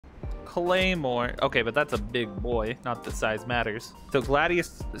claymore. Okay, but that's a big boy. Not that size matters. So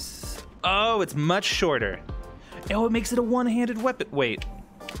Gladius. Oh, it's much shorter. Oh, it makes it a one-handed weapon. Wait.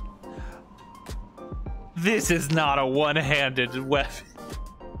 This is not a one-handed weapon.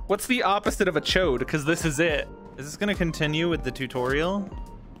 What's the opposite of a chode? Because this is it. Is this gonna continue with the tutorial?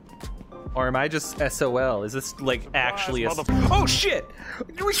 Or am I just SOL? Is this like actually a... Oh shit!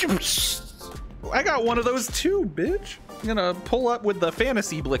 I got one of those too, bitch. I'm gonna pull up with the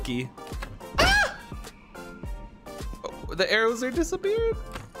fantasy blicky. Ah! Oh, the arrows are disappeared.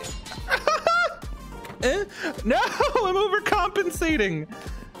 No, I'm overcompensating.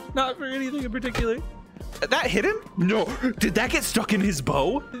 Not for anything in particular. That hit him? No. Did that get stuck in his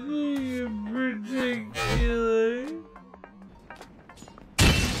bow? Ridiculous.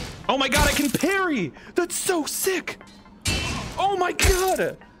 Oh my god, I can parry! That's so sick! Oh my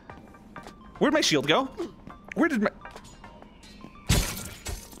god! Where'd my shield go? Where did my...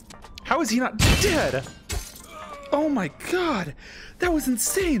 How is he not dead? Oh my god! That was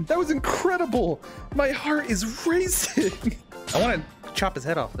insane! That was incredible! My heart is racing! I want to chop his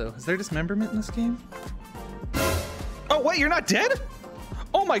head off though. Is there dismemberment in this game? Oh wait, you're not dead?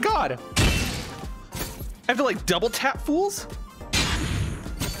 Oh my god! I have to like double tap fools?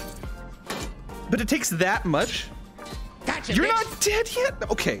 But it takes that much? Gotcha, you're bitch. Not dead yet?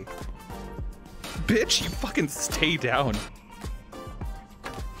 Okay. Bitch, you fucking stay down.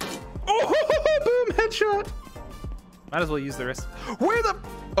 Oh, boom, headshot. Might as well use the rest. Where the...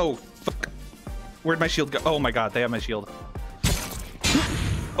 Oh, fuck. Where'd my shield go? Oh my god, they have my shield.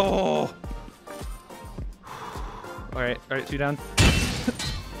 Oh. All right, 2 down.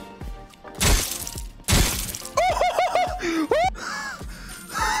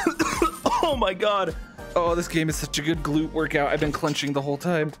 Oh my god. Oh, this game is such a good glute workout. I've been clenching the whole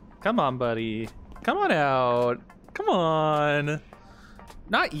time. Come on, buddy. Come on out. Come on.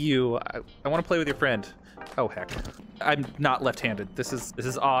 Not you. I want to play with your friend. Oh heck. I'm not left-handed. This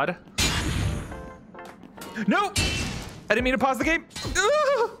is odd. No! I didn't mean to pause the game.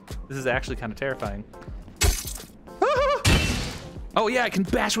 This is actually kind of terrifying. Oh yeah, I can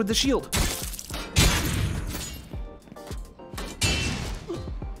bash with the shield.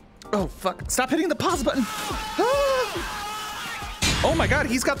 Oh fuck, stop hitting the pause button. Oh my god,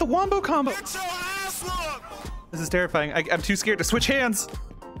 he's got the wombo combo. This is terrifying. I'm too scared to switch hands.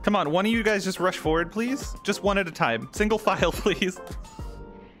 Come on, one of you guys just rush forward, please. Just one at a time. Single file, please.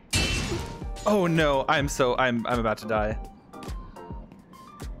 Oh no, I'm about to die.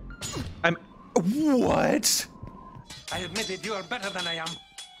 What? I admit it, you are better than I am.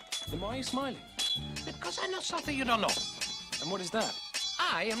 Then why are you smiling? Because I know something you don't know. And what is that?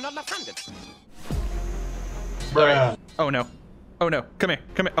 I am not left-handed. Bruh. Oh no. Oh no. Come here.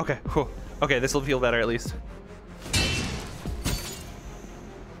 Come here. Okay. Whew. Okay, this will feel better at least.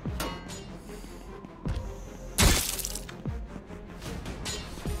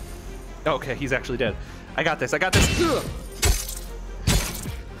 Okay, he's actually dead. I got this. I got this. Ugh.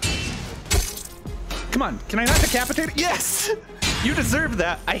 Come on, can I not decapitate it? Yes! You deserve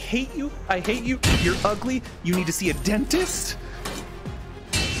that. I hate you. I hate you. You're ugly. You need to see a dentist.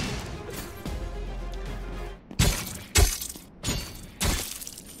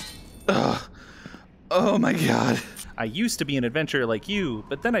 Ugh. Oh my god. I used to be an adventurer like you,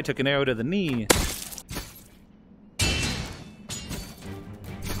 but then I took an arrow to the knee.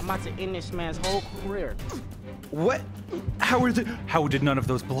 I'm about to end this man's whole career. What? How did none of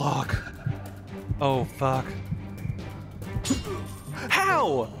those block? Oh fuck.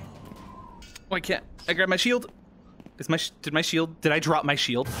 How? Oh, I can't. I grabbed my shield. Did I drop my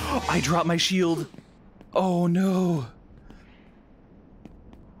shield? I dropped my shield. Oh no.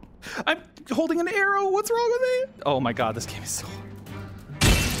 I'm holding an arrow. What's wrong with me? Oh my god, this game is so hard.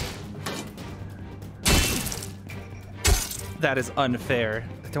 That is unfair.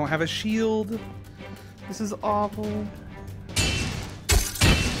 I don't have a shield. This is awful.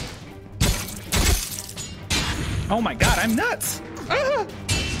 Oh my god, I'm nuts! Ah!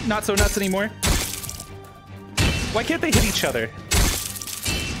 Not so nuts anymore. Why can't they hit each other?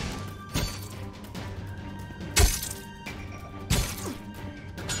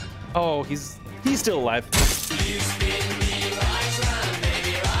 Oh, he's still alive.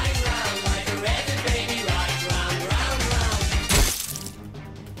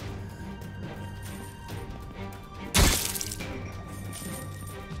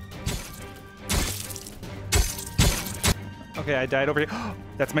 Okay, I died over here.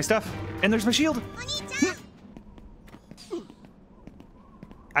 That's my stuff. And there's my shield.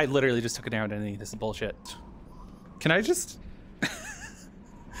 I literally just took an arrow to the knee. This is bullshit. Can I just...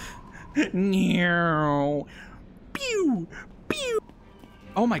 No. Pew! Pew!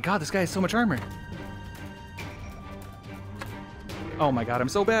 Oh my god, this guy has so much armor. Oh my god, I'm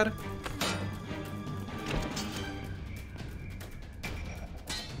so bad.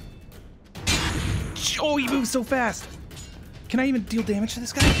 Oh, he moves so fast. Can I even deal damage to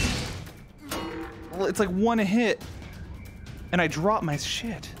this guy? Well, it's like one hit. And I drop my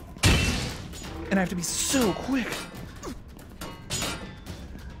shit. And I have to be so quick.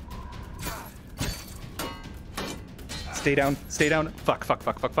 Stay down, stay down. Fuck, fuck,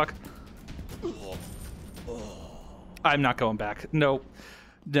 fuck, fuck, fuck. I'm not going back. Nope.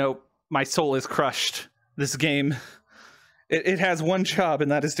 Nope. My soul is crushed. This game. It has one job,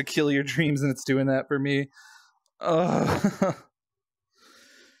 and that is to kill your dreams, and it's doing that for me.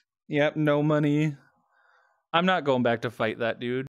 Yep, no money. I'm not going back to fight that dude.